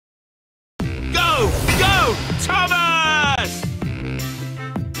Thomas!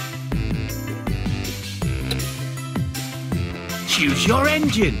 Choose your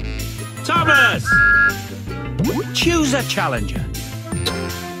engine. Thomas! Choose a challenger.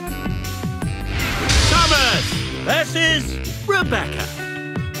 Thomas versus Rebecca.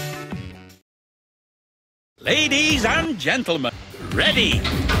 Ladies and gentlemen, ready?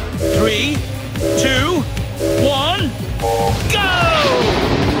 3, 2, 1, go!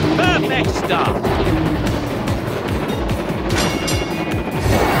 Perfect start.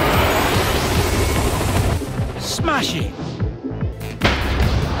 Smashing.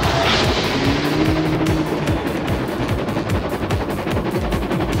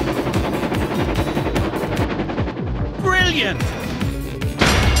 Brilliant.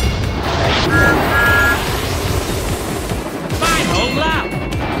 Final lap.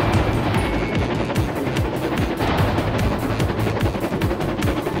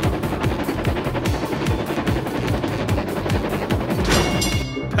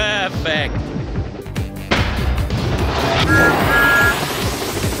 Perfect.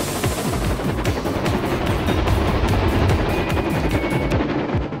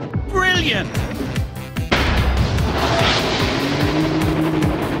 Brilliant.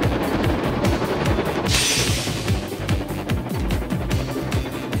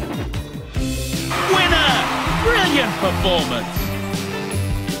 Winner! Brilliant performance.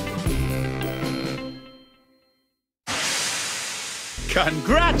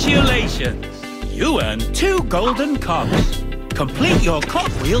 Congratulations! You earned 2 golden cogs. Complete your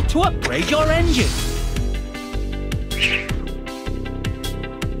cogwheel to upgrade your engine.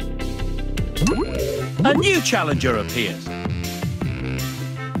 A new challenger appears.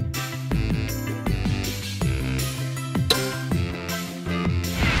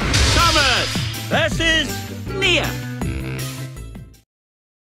 Thomas versus Nia.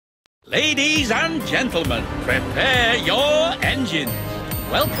 Ladies and gentlemen, prepare your engines.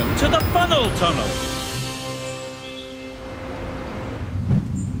 Welcome to the funnel tunnel.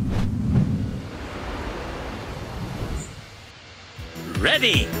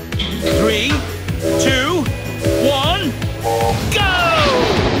 Ready? 3, 2, 1, go!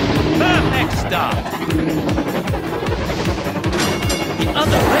 Perfect start. The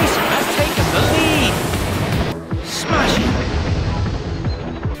other racer has taken the lead. Smashing.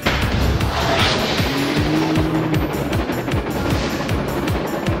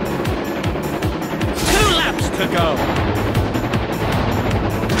 To go.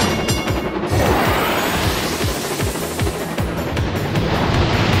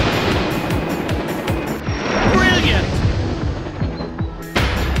 Brilliant.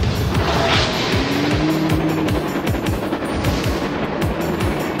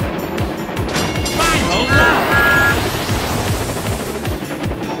 Final lap.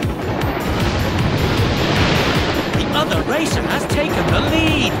 The other racer has taken the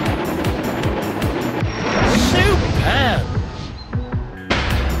lead. Superb!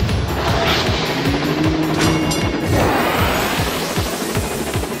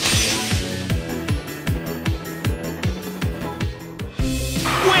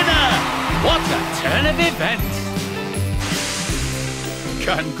 Winner! What a turn of events!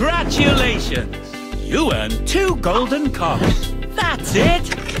 Congratulations! You earned 2 golden cogs. That's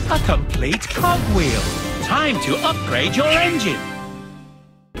it! A complete cogwheel. Time to upgrade your engine.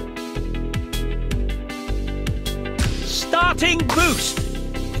 Starting boost.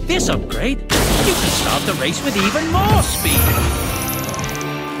 With this upgrade, you can start the race with even more speed.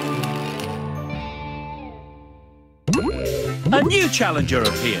 A new challenger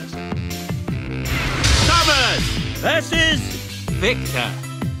appears. Thomas versus Victor.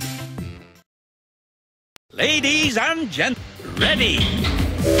 Ladies and gentlemen, ready?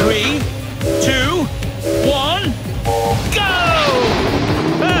 3, 2, 1, go!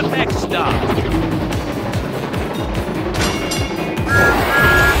 Perfect start.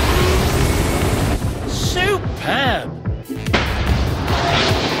 Superb!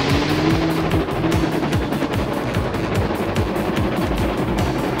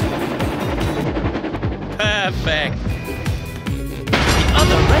 Perfect! The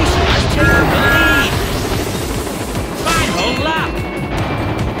other racer has taken the lead! Final lap!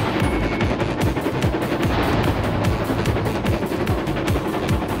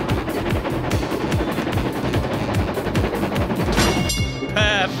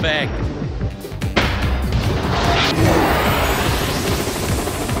 Perfect!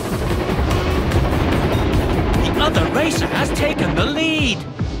 The other racer has taken the lead!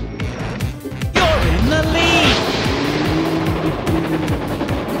 You're in the lead!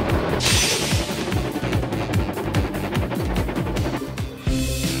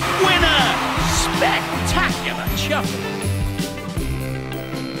 Winner! Spectacular! chuffing.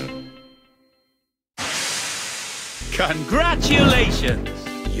 Congratulations!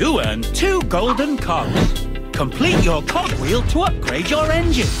 You earned 2 golden cogs. Complete your cogwheel to upgrade your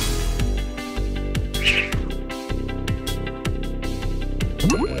engine.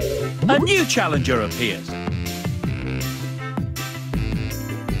 A new challenger appears.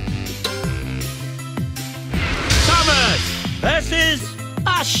 Thomas versus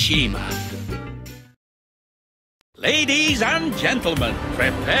Ashima. Ladies and gentlemen,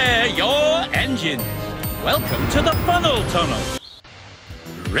 prepare your engines. Welcome to the funnel tunnel.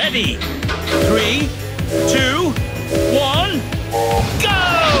 Ready? 3, 2, 1, go!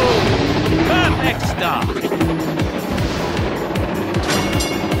 Perfect start.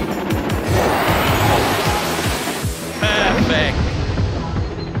 Perfect.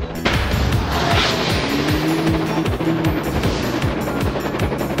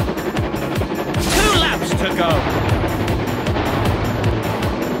 Two laps to go.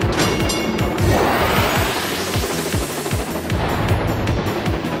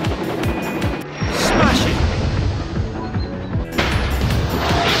 Splashy.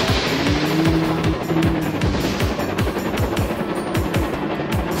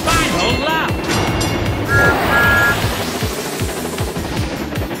 Final lap.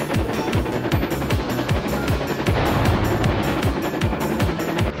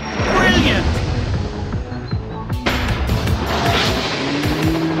 Brilliant.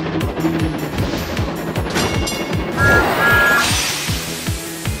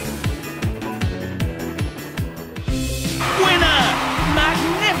 Winner!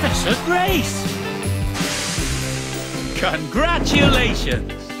 Magnificent race!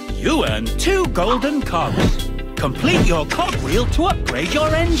 Congratulations! You earned 2 golden cogs. Complete your cogwheel to upgrade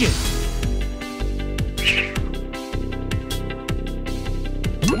your engine.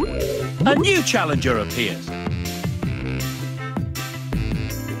 A new challenger appears.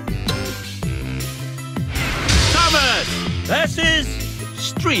 Thomas versus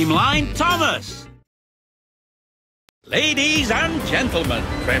Streamline Thomas. Ladies and gentlemen,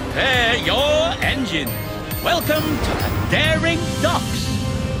 prepare your engines. Welcome to the Daring Docks.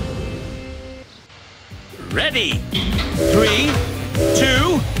 Ready? 3,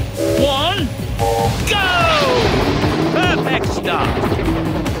 2, 1, go! Perfect start.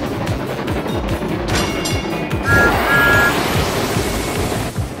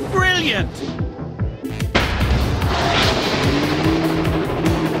 Brilliant.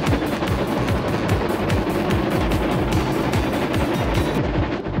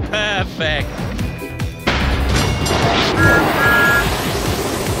 Perfect.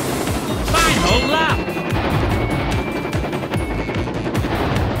 Final lap.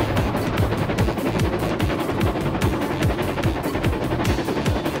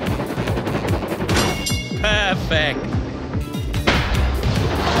 Perfect.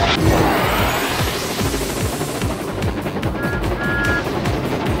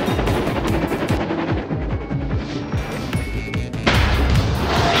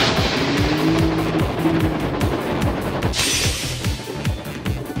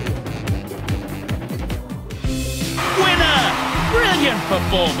 Winner! Brilliant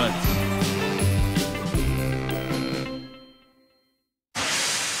performance.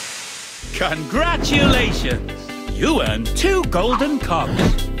 Congratulations! You earned 2 golden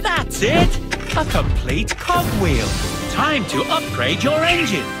cogs. That's it! A complete cogwheel. Time to upgrade your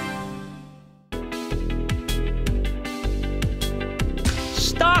engine.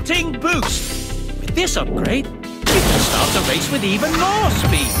 Starting boost. With this upgrade, you can start the race with even more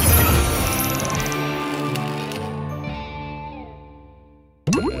speed.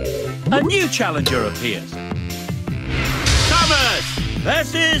 A new challenger appears. Thomas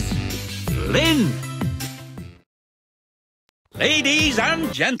versus Flynn. Ladies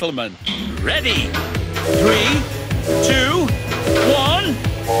and gentlemen, ready? 3, 2, 1,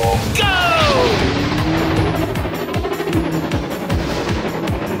 go!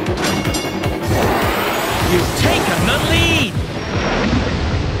 You've taken the lead.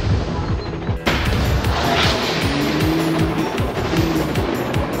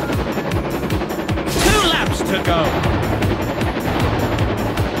 To go.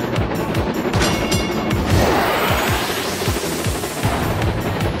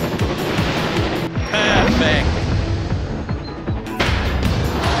 Perfect.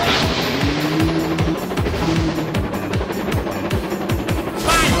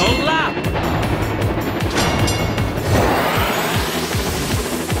 Final lap.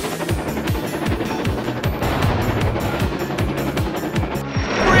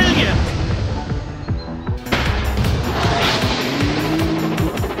 Brilliant.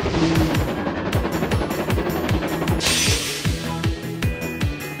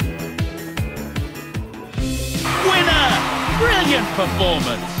 Brilliant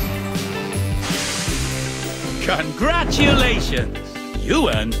performance! Congratulations! You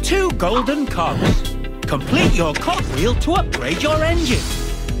earned 2 golden cogs. Complete your cogwheel to upgrade your engine.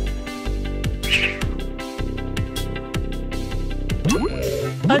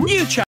 A new challenge.